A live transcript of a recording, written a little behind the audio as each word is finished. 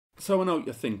So I know what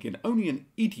you're thinking, only an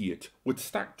idiot would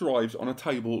stack drives on a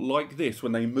table like this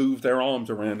when they move their arms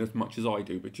around as much as I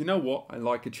do. But you know what? I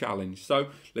like a challenge. So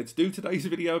let's do today's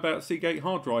video about Seagate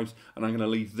hard drives, and I'm going to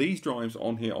leave these drives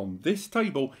on here on this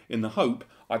table in the hope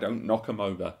I don't knock them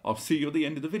over. I'll see you at the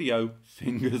end of the video,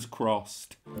 fingers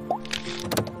crossed.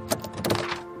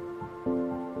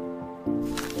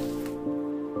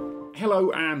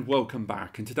 Hello and welcome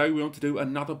back, and today we want to do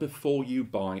another before you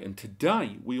buy, and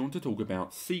today we want to talk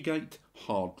about Seagate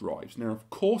hard drives. Now of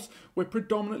course we're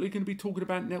predominantly going to be talking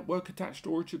about network attached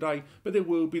storage today, but there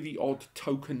will be the odd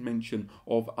token mention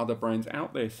of other brands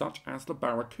out there such as the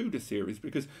Barracuda series,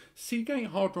 because Seagate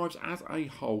hard drives as a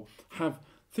whole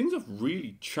things have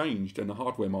really changed in the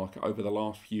hardware market over the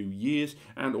last few years,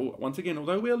 and once again,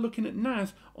 although we are looking at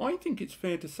NAS, I think it's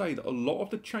fair to say that a lot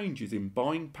of the changes in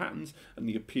buying patterns and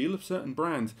the appeal of certain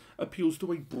brands appeals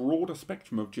to a broader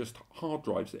spectrum of just hard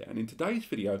drives there. And in today's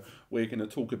video, we're going to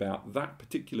talk about that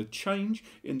particular change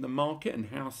in the market and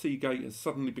how Seagate has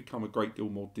suddenly become a great deal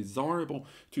more desirable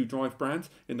to drive brands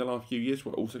in the last few years.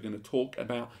 We're also going to talk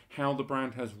about how the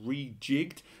brand has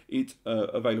rejigged its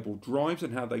available drives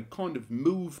and how they kind of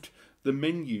moved the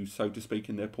menu, so to speak,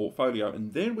 in their portfolio.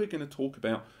 And then we're going to talk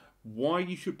about why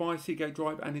you should buy a Seagate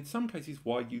drive, and in some cases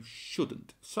why you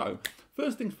shouldn't. So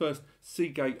first things first,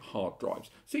 Seagate hard drives.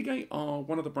 Seagate are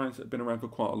one of the brands that have been around for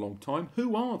quite a long time.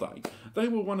 Who are they? They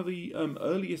were one of the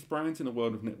earliest brands in the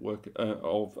world of network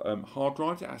hard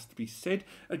drives, it has to be said.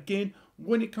 Again,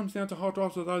 when it comes down to hard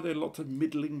drives, although there are lots of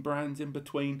middling brands in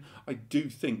between, I do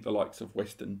think the likes of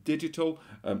Western Digital,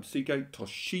 Seagate,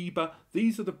 Toshiba,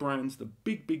 these are the brands, the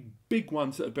big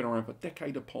ones that have been around for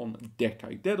decade upon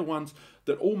decade. They're the ones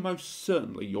that almost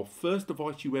certainly your first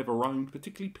device you ever owned,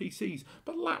 particularly PCs,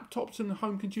 but laptops and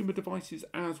home consumer devices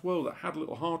as well that had a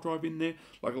little hard drive in there,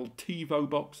 like a little TiVo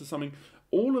box or something.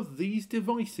 All of these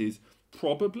devices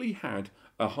probably had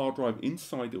a hard drive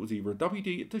inside that was either a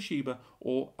WD, a Toshiba,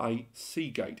 or a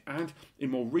Seagate. And in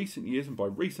more recent years, and by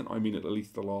recent I mean at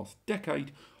least the last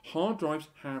decade, hard drives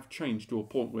have changed to a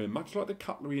point where, much like the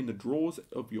cutlery in the drawers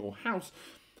of your house,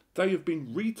 they have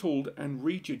been retooled and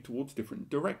rejigged towards different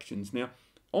directions. Now,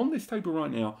 on this table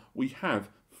right now, we have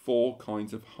four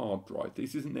kinds of hard drive.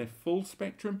 This isn't their full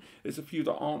spectrum. There's a few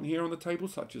that aren't here on the table,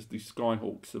 such as the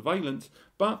Skyhawk Surveillance,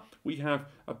 but we have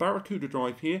a Barracuda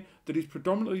drive here that is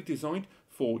predominantly designed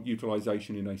for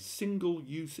utilization in a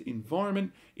single-use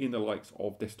environment in the likes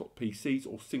of desktop PCs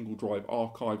or single-drive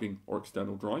archiving or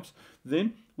external drives.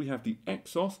 Then we have the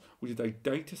Exos, which is a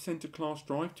data center class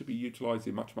drive to be utilized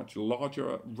in much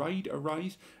larger RAID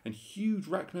arrays and huge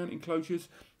rack mount enclosures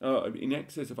in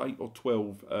excess of 8 or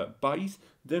 12 bays.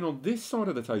 Then on this side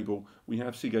of the table, we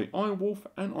have Seagate IronWolf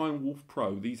and IronWolf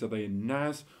Pro. These are their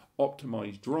NAS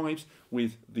optimized drives,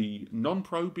 with the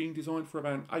non-Pro being designed for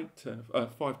around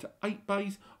 5 to 8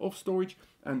 bays of storage,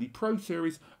 and the Pro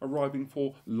series arriving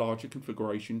for larger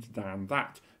configurations than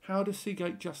that. How does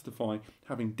Seagate justify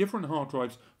having different hard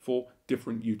drives for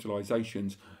different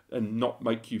utilizations and not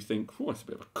make you think, oh, it's a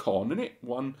bit of a con, isn't it?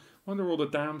 One, they're all the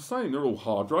damn same, they're all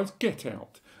hard drives, get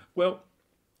out. Well,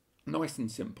 nice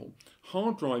and simple.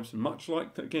 Hard drives, much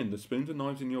like, again, the spoons and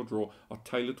knives in your drawer, are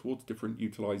tailored towards different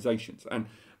utilizations. And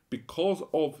because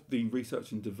of the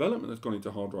research and development that's gone into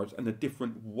hard drives and the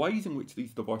different ways in which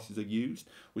these devices are used,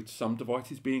 with some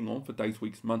devices being on for days,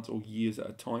 weeks, months or years at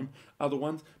a time, other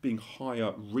ones being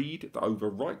higher read over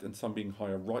write and some being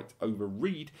higher write over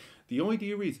read, the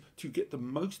idea is to get the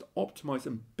most optimized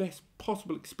and best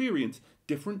possible experience.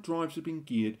 Different drives have been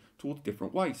geared towards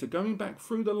different ways. So going back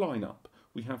through the lineup,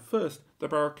 we have first the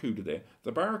Barracuda there.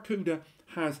 The Barracuda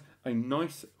has a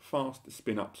nice fast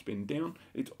spin up, spin down.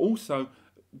 It also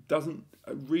doesn't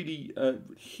really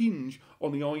hinge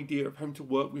on the idea of having to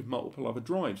work with multiple other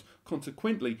drives.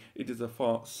 Consequently, it is a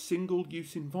far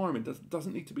single-use environment. It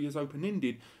doesn't need to be as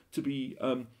open-ended to be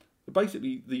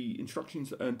basically the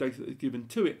instructions and data that is given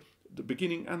to it. The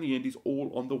beginning and the end is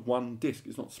all on the one disk.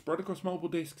 It's not spread across multiple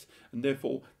disks and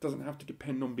therefore doesn't have to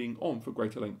depend on being on for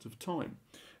greater lengths of time.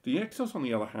 The Exos, on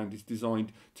the other hand, is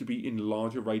designed to be in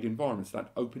larger RAID environments,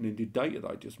 that open-ended data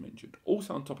that I just mentioned.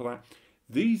 Also on top of that,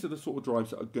 these are the sort of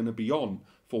drives that are going to be on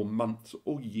for months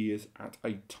or years at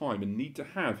a time and need to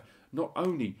have not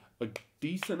only a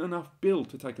decent enough build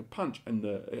to take a punch and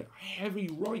the heavy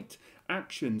write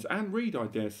actions and read, I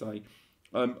dare say,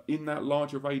 in that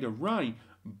larger RAID array,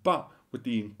 but with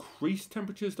the increased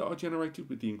temperatures that are generated,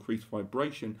 with the increased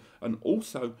vibration, and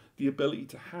also the ability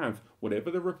to have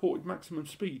whatever the reported maximum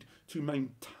speed to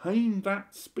maintain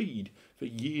that speed for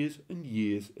years and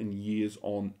years and years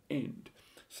on end.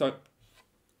 So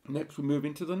next we move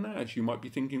into the NAS. You might be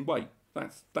thinking, wait,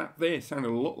 That there sounded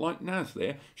a lot like NAS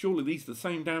there. Surely these are the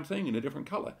same damn thing in a different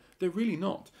colour. They're really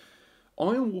not.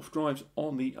 Iron Wolf drives,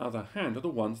 on the other hand, are the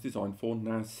ones designed for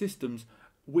NAS systems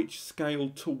which scale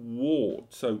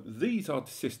toward. So these are the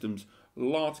systems,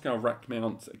 large-scale rack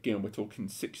mounts. Again, we're talking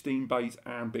 16 bays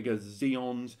and bigger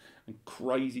Xeons and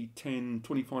crazy 10,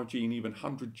 25G and even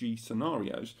 100G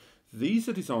scenarios. These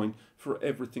are designed for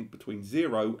everything between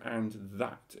 0 and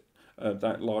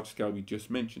that large scale we just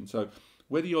mentioned. So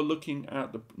whether you're looking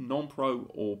at the non-pro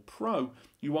or pro,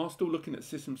 you are still looking at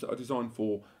systems that are designed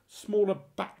for smaller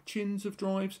batchings of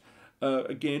drives,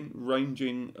 again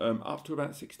ranging up to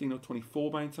about 16 or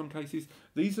 24 bay in some cases.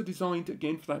 These are designed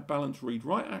again for that balanced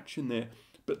read-write action there,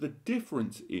 but the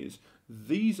difference is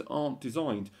these aren't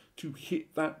designed to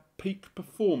hit that peak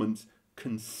performance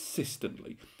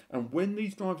consistently. And when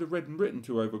these drives are read and written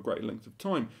to over a greater length of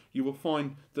time, you will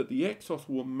find that the Exos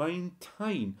will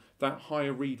maintain that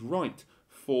higher read-write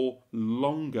for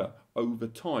longer over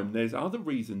time. There's other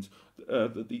reasons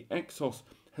that the Exos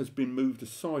has been moved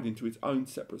aside into its own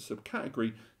separate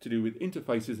subcategory to do with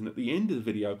interfaces, and at the end of the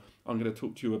video I'm going to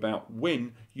talk to you about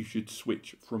when you should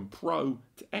switch from Pro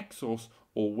to Exos,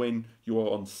 or when you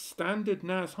are on standard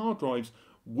NAS hard drives,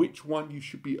 which one you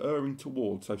should be erring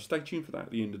towards. So stay tuned for that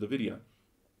at the end of the video.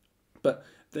 But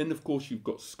then of course you've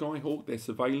got Skyhawk, their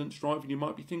surveillance drive, and you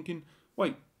might be thinking,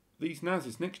 wait, these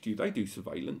NASs next to you, they do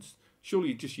surveillance. Surely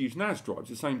you just use NAS drives,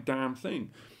 the same damn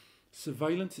thing.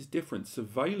 Surveillance is different.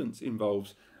 Surveillance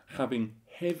involves having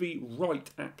heavy write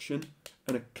action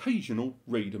and occasional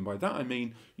read. And by that I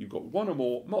mean you've got one or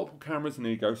more, multiple cameras, and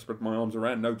there you go, spread my arms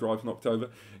around, no drives knocked over.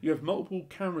 You have multiple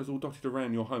cameras all dotted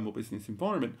around your home or business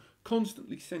environment,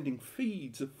 constantly sending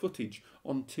feeds of footage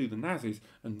onto the NASs,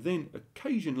 and then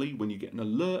occasionally when you get an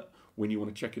alert, when you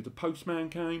want to check if the postman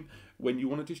came, when you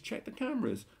want to just check the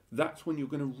cameras, that's when you're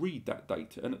going to read that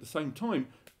data. And at the same time,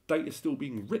 data is still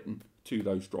being written to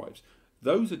those drives.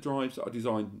 Those are drives that are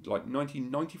designed like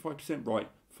 95% write,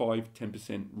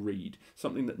 5-10% read,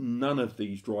 something that none of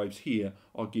these drives here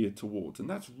are geared towards. And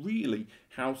that's really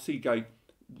how Seagate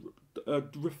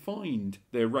refined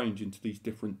their range into these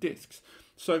different disks.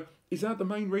 So is that the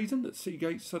main reason that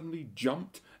Seagate suddenly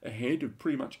jumped ahead of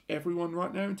pretty much everyone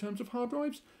right now in terms of hard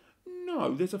drives?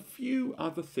 No, there's a few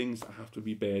other things that have to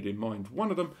be bared in mind. One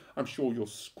of them, I'm sure you're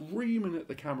screaming at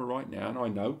the camera right now, and I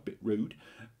know, a bit rude.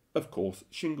 Of course,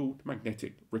 shingled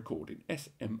magnetic recording,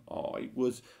 SMI,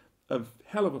 was a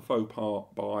hell of a faux pas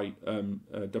by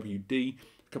WD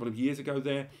a couple of years ago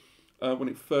there. When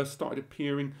it first started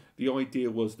appearing, the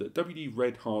idea was that WD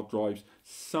read hard drives,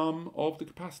 some of the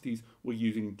capacities were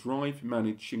using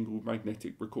drive-managed shingled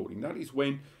magnetic recording. That is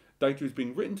when data is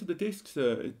being written to the disks.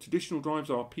 Traditional drives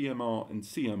are PMR and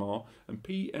CMR, and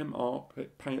PMR,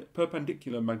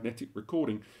 perpendicular magnetic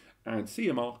recording, and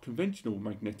CMR, conventional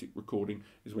magnetic recording,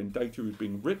 is when data is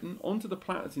being written onto the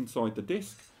platters inside the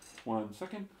disk. 1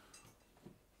 second.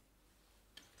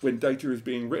 When data is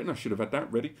being written, I should have had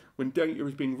that ready. When data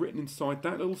is being written inside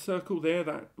that little circle there,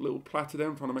 that little platter there,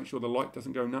 I'm trying to make sure the light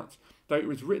doesn't go nuts. Data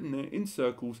is written there in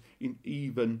circles in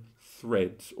even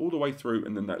threads all the way through,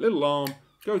 and then that little arm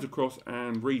goes across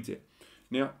and reads it.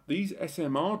 Now, these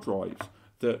SMR drives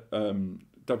that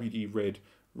WD Red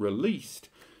released,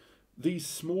 these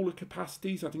smaller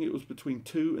capacities, I think it was between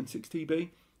 2 and 6 TB,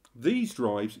 these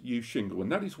drives use shingle,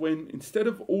 and that is when, instead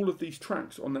of all of these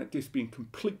tracks on that disk being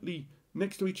completely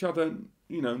next to each other,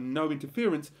 you know, no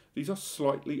interference, these are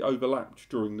slightly overlapped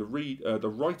during the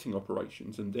writing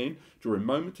operations, and then during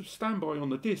moments of standby on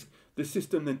the disk, the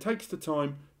system then takes the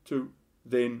time to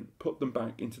then put them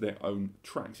back into their own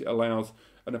tracks. It allows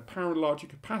an apparent larger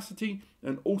capacity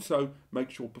and also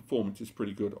makes sure performance is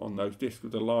pretty good on those disks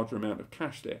with a larger amount of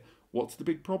cache there. What's the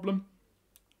big problem?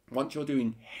 Once you're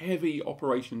doing heavy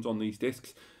operations on these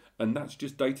disks, and that's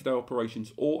just day-to-day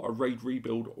operations or a RAID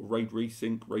rebuild or RAID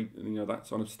resync, that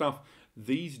sort of stuff,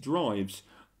 these drives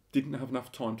didn't have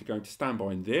enough time to go into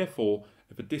standby, and therefore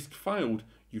if a disk failed,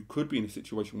 you could be in a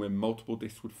situation where multiple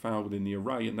disks would fail within the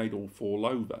array and they'd all fall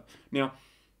over. Now,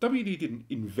 WD didn't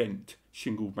invent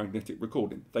shingled magnetic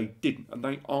recording. They didn't, and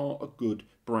they are a good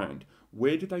brand.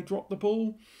 Where did they drop the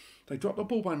ball? They dropped the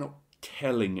ball by not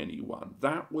telling anyone.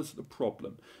 That was the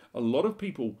problem. A lot of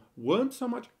people weren't so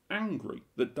much angry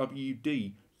that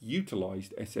WD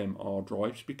utilised SMR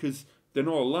drives because they're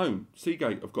not alone.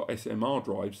 Seagate have got SMR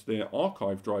drives. Their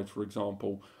archive drives, for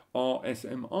example, are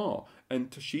SMR. And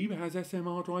Toshiba has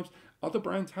SMR drives. Other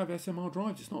brands have SMR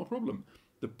drives. It's not a problem.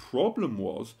 The problem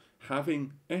was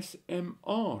having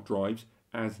SMR drives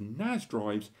as NAS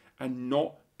drives and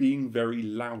not being very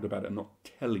loud about it, not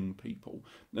telling people.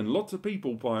 And lots of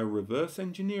people, via reverse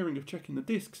engineering of checking the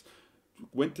disks,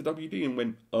 went to WD and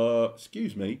went,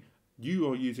 excuse me, you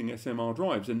are using SMR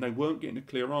drives, and they weren't getting a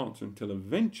clear answer until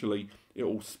eventually it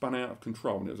all spun out of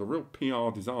control, and it was a real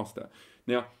PR disaster.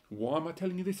 Now, why am I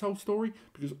telling you this whole story?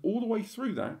 Because all the way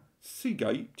through that,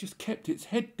 Seagate just kept its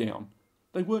head down.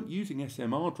 They weren't using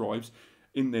SMR drives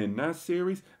in their NAS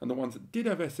series, and the ones that did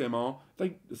have SMR,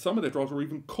 some of their drives were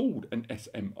even called an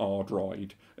SMR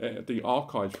drive. The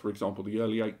archives, for example, the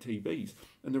early 8TBs.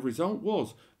 And the result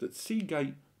was that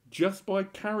Seagate, just by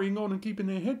carrying on and keeping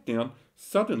their head down,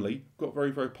 suddenly got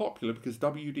very, very popular because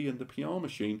WD and the PR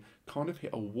machine kind of hit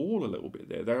a wall a little bit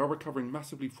there. They are recovering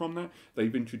massively from that.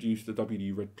 They've introduced the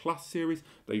WD Red Plus series.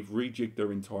 They've rejigged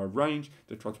their entire range.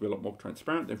 They've tried to be a lot more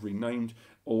transparent. They've renamed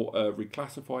or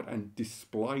reclassified and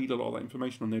displayed a lot of that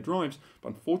information on their drives. But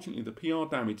unfortunately, the PR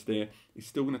damage there is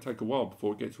still going to take a while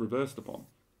before it gets reversed upon.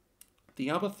 The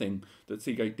other thing that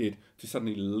Seagate did to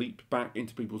suddenly leap back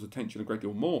into people's attention a great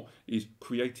deal more is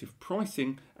creative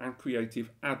pricing and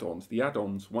creative add-ons. The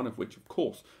add-ons, one of which, of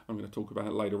course, I'm going to talk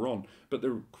about later on. But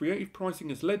the creative pricing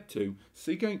has led to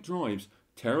Seagate drives,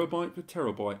 terabyte for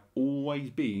terabyte, always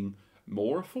being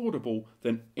more affordable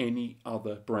than any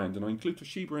other brand. And I include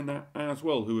Toshiba in that as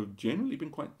well, who have generally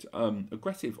been quite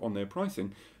aggressive on their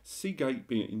pricing. Seagate,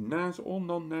 be it in NAS or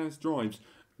non-NAS drives,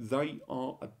 they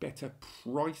are a better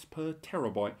price per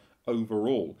terabyte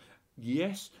overall.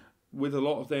 Yes, with a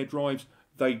lot of their drives,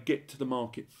 they get to the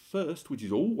market first, which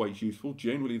is always useful.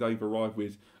 Generally, they've arrived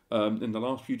with, in the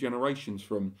last few generations,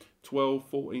 from 12,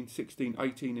 14, 16,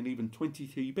 18, and even 20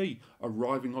 TB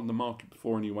arriving on the market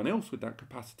before anyone else with that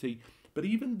capacity. But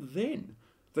even then,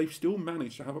 they've still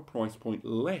managed to have a price point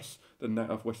less than that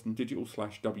of Western Digital /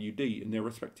 WD in their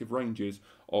respective ranges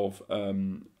of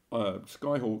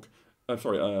Skyhawk,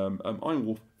 Iron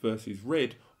Wolf versus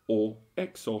Red, or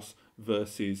Exos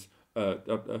versus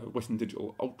Western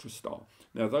Digital Ultrastar.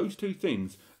 Now, those two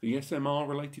things, the SMR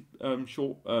related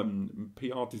short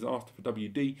PR disaster for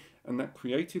WD and that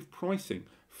creative pricing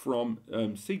from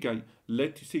Seagate,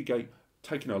 led to Seagate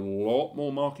taking a lot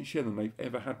more market share than they've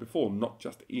ever had before, not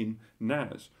just in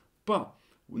NAS. But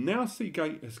now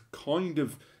Seagate has kind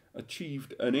of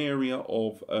achieved an area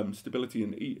of stability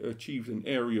and achieved an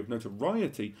area of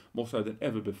notoriety more so than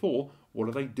ever before. What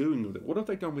are they doing with it? What have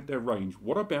they done with their range?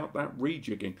 What about that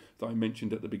rejigging that I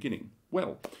mentioned at the beginning?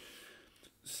 Well,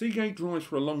 Seagate drives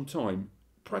for a long time,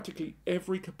 practically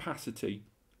every capacity,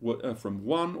 from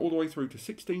 1 all the way through to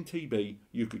 16 TB,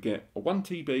 you could get a 1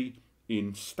 TB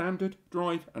in standard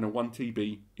drive and a 1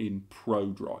 TB in Pro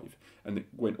drive. And it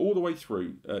went all the way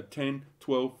through 10,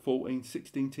 12, 14,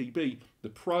 16 TB. The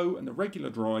Pro and the regular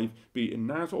drive, be it in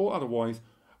NAS or otherwise,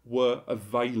 were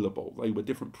available. They were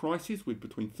different prices with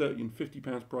between £30 and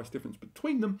 £50 price difference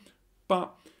between them,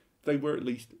 but they were at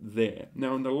least there.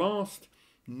 Now, in the last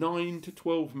 9 to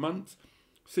 12 months,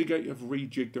 Seagate have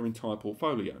rejigged their entire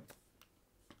portfolio.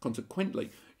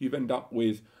 Consequently, you've ended up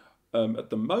with at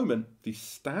the moment, the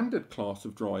standard class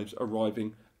of drives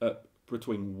arriving at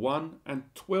between 1 and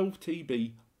 12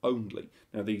 TB only.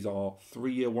 Now, these are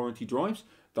 3-year warranty drives.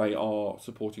 They are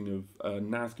supporting of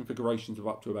NAS configurations of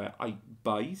up to about 8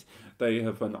 bays. They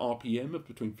have an RPM of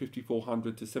between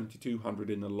 5400 to 7200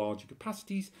 in the larger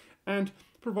capacities and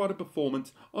provide a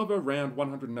performance of around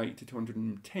 108 to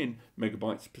 210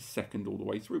 megabytes per second all the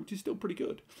way through, which is still pretty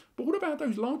good. But what about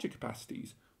those larger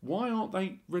capacities? Why aren't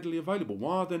they readily available?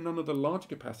 Why are there none of the larger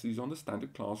capacities on the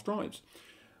standard class drives?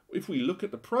 If we look at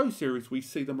the Pro series, we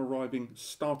see them arriving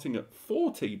starting at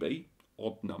 4 TB,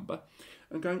 odd number,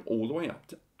 and going all the way up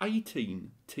to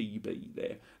 18 TB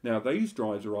there. Now, these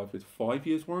drives arrive with 5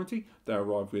 years warranty. They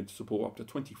arrive with support up to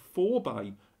 24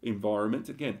 bay environment.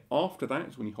 Again, after that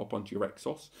is when you hop onto your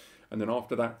Exos. And then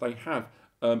after that, they have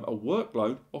a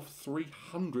workload of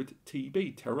 300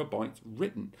 TB, terabytes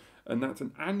written. And that's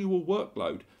an annual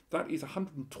workload. That is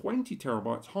 120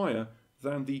 terabytes higher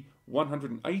than the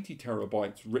 180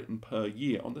 terabytes written per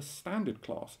year on the standard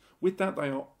class. With that, they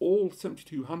are all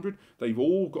 7200. They've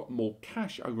all got more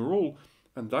cache overall,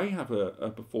 and they have a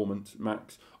performance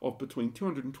max of between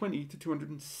 220 to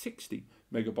 260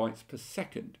 megabytes per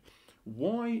second.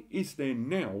 Why is there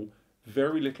now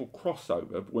very little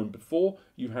crossover when before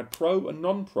you had Pro and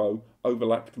non-Pro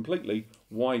overlapped completely?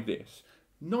 Why this?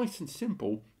 Nice and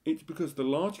simple. It's because the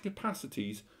larger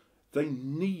capacities, they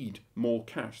need more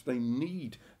cache. They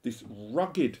need this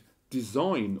rugged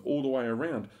design all the way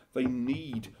around. They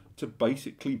need to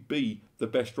basically be the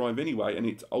best drive anyway, and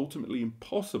it's ultimately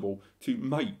impossible to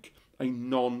make a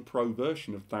non-Pro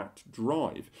version of that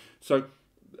drive. So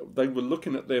they were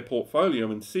looking at their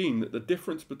portfolio and seeing that the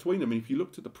difference between them, if you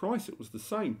looked at the price, it was the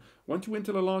same. Once you went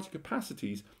to the larger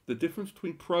capacities, the difference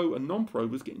between Pro and non-Pro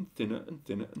was getting thinner and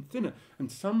thinner and thinner.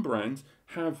 And some brands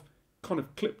have kind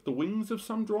of clipped the wings of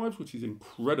some drives, which is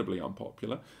incredibly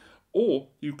unpopular. Or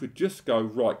you could just go,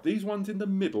 right, these ones in the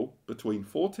middle between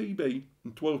 4TB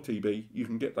and 12TB, you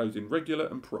can get those in regular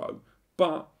and Pro.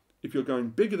 But if you're going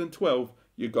bigger than 12,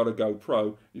 you've got to go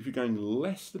Pro. If you're going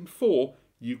less than 4,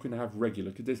 you can have regular,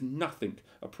 because there's nothing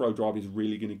a Pro drive is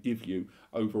really going to give you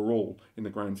overall in the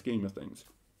grand scheme of things.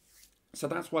 So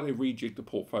that's why they rejigged the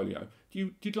portfolio.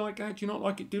 Do you like that? Do you not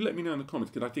like it? Do let me know in the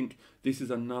comments, because I think this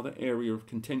is another area of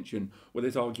contention where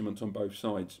there's arguments on both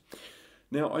sides.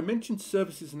 Now, I mentioned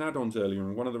services and add-ons earlier,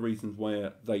 and one of the reasons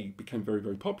where they became very,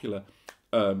 very popular,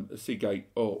 Seagate,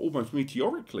 or almost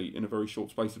meteorically in a very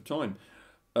short space of time.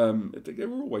 They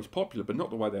were always popular, but not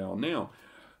the way they are now.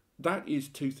 That is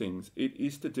two things. It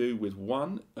is to do with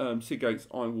one, Seagate's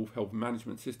iWolf Health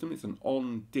Management System. It's an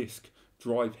on-disk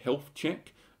drive health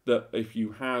check that if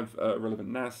you have a relevant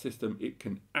NAS system, it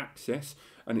can access,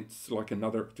 and it's like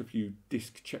another extra few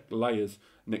disk check layers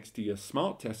next to your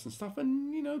smart tests and stuff,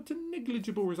 and you know, it's a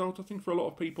negligible result, I think, for a lot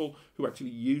of people who actually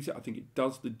use it. I think it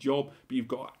does the job, but you've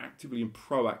got to actively and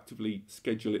proactively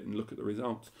schedule it and look at the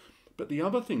results. But the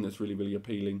other thing that's really, really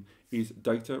appealing is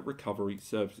data recovery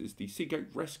services. The Seagate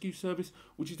Rescue Service,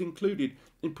 which is included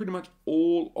in pretty much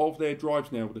all of their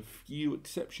drives now, with a few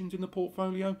exceptions in the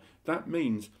portfolio. That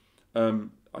means,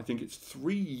 I think it's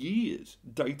 3 years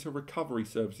data recovery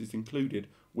services included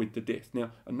with the disk.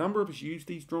 Now, a number of us use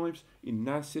these drives in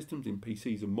NAS systems, in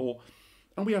PCs and more.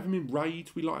 And we have them in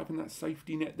RAIDs. We like having that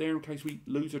safety net there in case we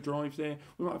lose a drive there.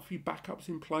 We might have a few backups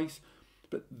in place.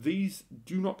 But these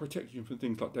do not protect you from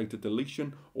things like data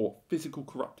deletion or physical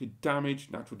corrupted damage,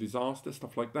 natural disaster,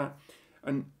 stuff like that.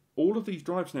 And all of these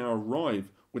drives now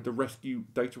arrive with the rescue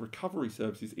data recovery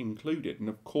services included. And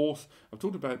of course, I've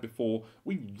talked about it before,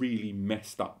 we really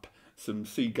messed up some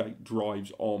Seagate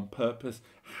drives on purpose,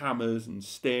 hammers and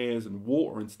stairs and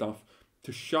water and stuff,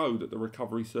 to show that the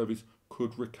recovery service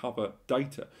could recover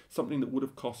data, something that would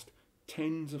have cost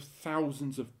tens of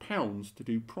thousands of pounds to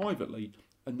do privately,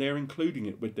 and they're including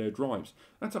it with their drives.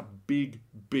 That's a big,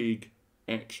 big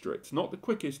extra. It's not the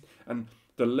quickest, and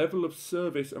the level of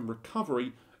service and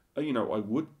recovery, you know, I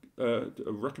would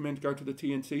recommend to go to the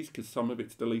TNCs, because some of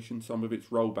it's deletion, some of it's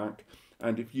rollback,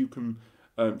 and if you can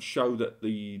show that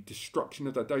the destruction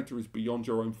of that data is beyond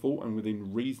your own fault and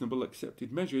within reasonable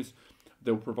accepted measures,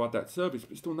 they'll provide that service.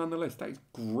 But still, nonetheless, that is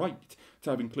great to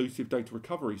have inclusive data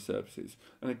recovery services.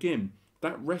 And again,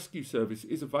 that rescue service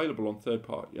is available on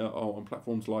third-party, on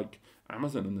platforms like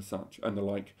Amazon and the such, and the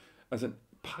like, as a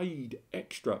paid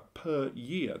extra per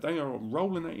year. They are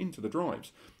rolling that into the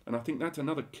drives. And I think that's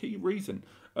another key reason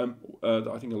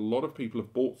that I think a lot of people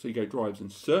have bought Seagate drives,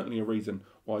 and certainly a reason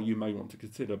why you may want to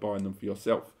consider buying them for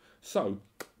yourself. So,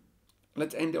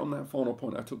 let's end it on that final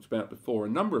point I talked about before. A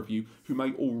number of you who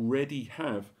may already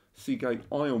have Seagate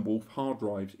IronWolf hard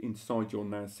drives inside your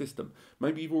NAS system.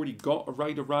 Maybe you've already got a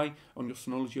RAID array on your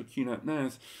Synology or QNAP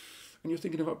NAS, and you're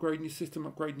thinking of upgrading your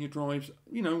system, upgrading your drives,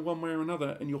 you know, one way or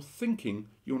another, and you're thinking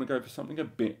you want to go for something a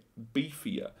bit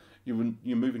beefier.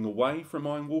 You're moving away from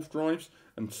IronWolf drives,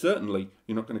 and certainly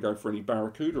you're not going to go for any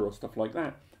Barracuda or stuff like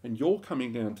that. And you're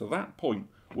coming down to that point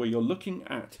where you're looking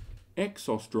at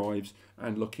Exos drives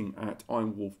and looking at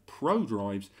IronWolf Pro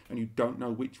drives, and you don't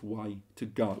know which way to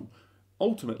go.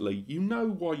 Ultimately, you know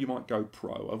why you might go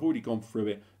Pro. I've already gone through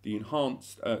it. The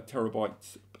enhanced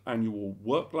terabytes annual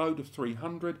workload of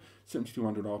 300,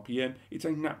 7200 RPM. It's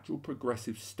a natural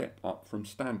progressive step up from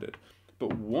standard.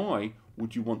 But why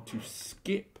would you want to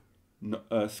skip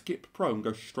Pro and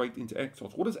go straight into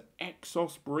Exos? What does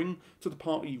Exos bring to the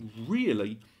party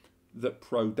really that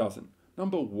Pro doesn't?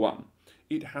 Number one,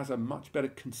 it has a much better,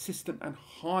 consistent and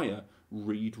higher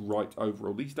read-write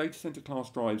overall. These data center class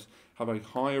drives have a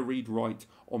higher read-write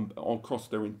across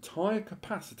their entire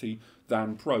capacity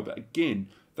than Pro, but again,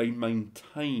 they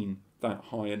maintain that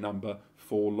higher number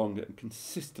for longer and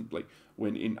consistently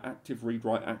when in active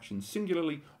read-write action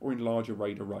singularly or in larger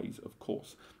RAID arrays, of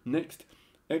course. Next,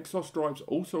 Exos drives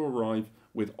also arrive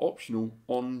with optional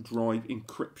on-drive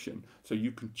encryption, so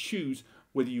you can choose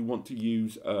whether you want to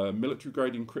use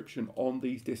military-grade encryption on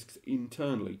these disks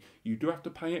internally. You do have to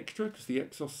pay extra because the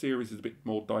Exos series is a bit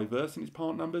more diverse in its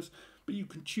part numbers, but you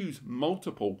can choose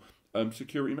multiple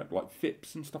security methods like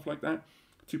FIPS and stuff like that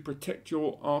to protect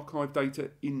your archive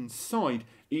data inside,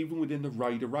 even within the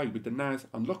RAID array, with the NAS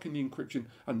unlocking the encryption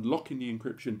and locking the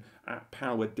encryption at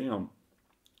power down.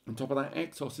 On top of that,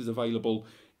 Exos is available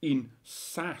in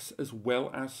SAS as well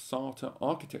as SATA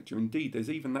architecture. Indeed, there's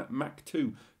even that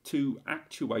MAC2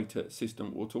 actuator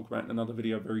system we'll talk about in another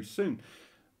video very soon.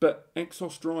 But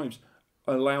Exos drives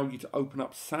allow you to open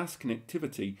up SAS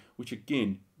connectivity, which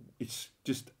again, it's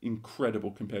just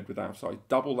incredible compared with our size.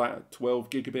 Double that at 12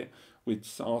 gigabit, with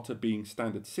SATA being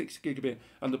standard 6 gigabit,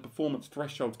 and the performance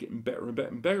thresholds getting better and better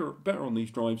and better on these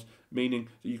drives, meaning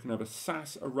that you can have a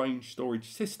SAS arranged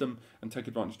storage system and take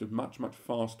advantage of much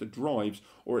faster drives,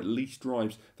 or at least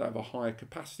drives that have a higher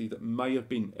capacity that may have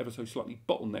been ever so slightly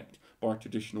bottlenecked by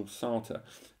traditional SATA.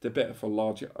 They're better for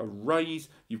larger arrays.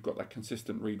 You've got that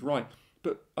consistent read-write.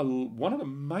 But one of the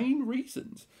main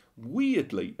reasons,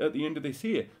 weirdly, at the end of this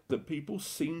here, that people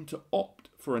seem to opt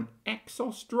for an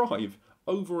Exos drive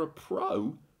over a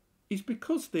Pro is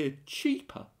because they're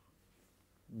cheaper.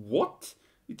 What?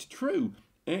 It's true.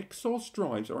 Exos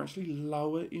drives are actually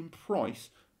lower in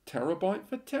price, terabyte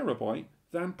for terabyte,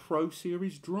 than Pro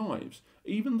Series drives,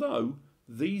 even though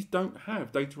these don't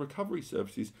have data recovery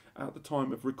services at the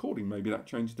time of recording. Maybe that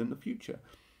changes in the future.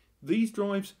 These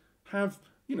drives have,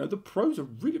 you know, the Pros are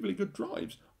really good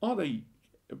drives. Are they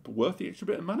worth the extra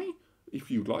bit of money? If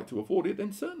you'd like to afford it,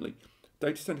 then certainly.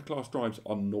 Data center class drives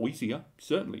are noisier,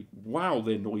 certainly. Wow,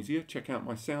 they're noisier. Check out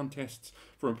my sound tests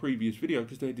from a previous video,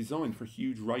 because they're designed for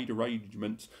huge RAID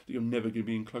arrangements that you're never going to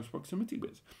be in close proximity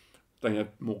with. They have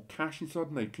more cache inside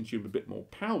and they consume a bit more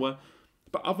power.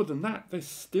 But other than that, they're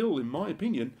still, in my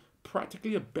opinion,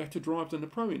 practically a better drive than the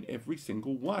Pro in every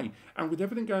single way. And with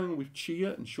everything going on with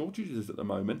Chia and shortages at the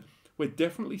moment, we're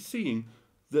definitely seeing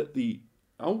that the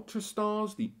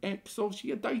Ultrastars, the Exos,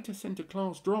 your data center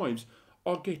class drives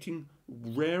are getting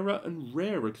rarer and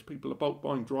rarer because people are bulk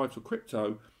buying drives for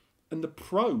crypto. And the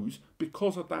Pros,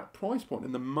 because of that price point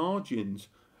and the margins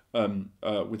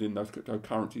within those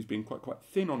cryptocurrencies being quite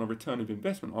thin on a return of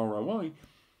investment, ROI,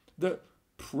 that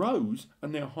Pros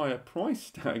and their higher price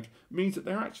tag means that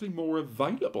they're actually more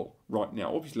available right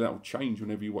now. Obviously, that will change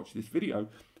whenever you watch this video,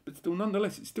 but still,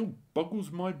 nonetheless, it still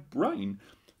boggles my brain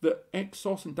that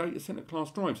Exos and data center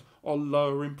class drives are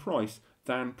lower in price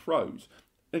than Pros.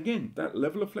 Again, that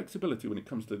level of flexibility when it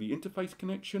comes to the interface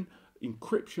connection,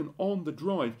 encryption on the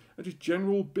drive, and just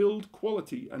general build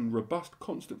quality and robust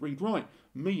constant read-write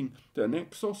mean that an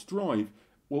Exos drive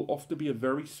will often be a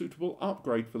very suitable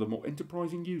upgrade for the more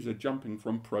enterprising user jumping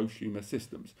from prosumer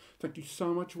systems. Thank you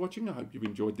so much for watching. I hope you've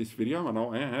enjoyed this video, and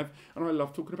I have, and I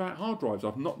love talking about hard drives.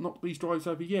 I've not knocked these drives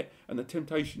over yet, and the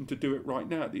temptation to do it right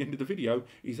now at the end of the video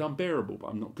is unbearable, but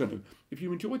I'm not going to. If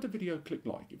you enjoyed the video, click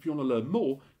like. If you want to learn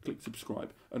more, click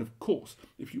subscribe. And of course,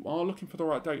 if you are looking for the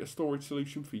right data storage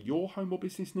solution for your home or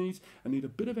business needs and need a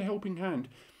bit of a helping hand,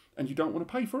 and you don't want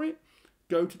to pay for it,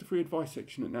 go to the free advice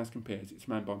section at NAS Compares. It's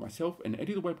manned by myself and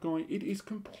Eddie the Web Guy. It is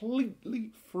completely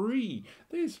free.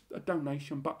 There's a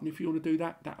donation button if you want to do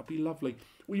that. That would be lovely.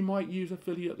 We might use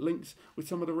affiliate links with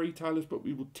some of the retailers, but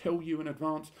we will tell you in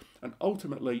advance. And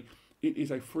ultimately, it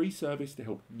is a free service to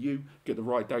help you get the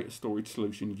right data storage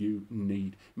solution you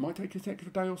need. It might take us an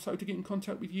extra day or so to get in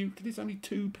contact with you because it's only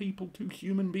two people, two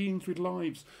human beings with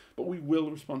lives. But we will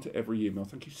respond to every email.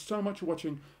 Thank you so much for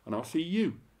watching, and I'll see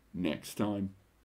you next time.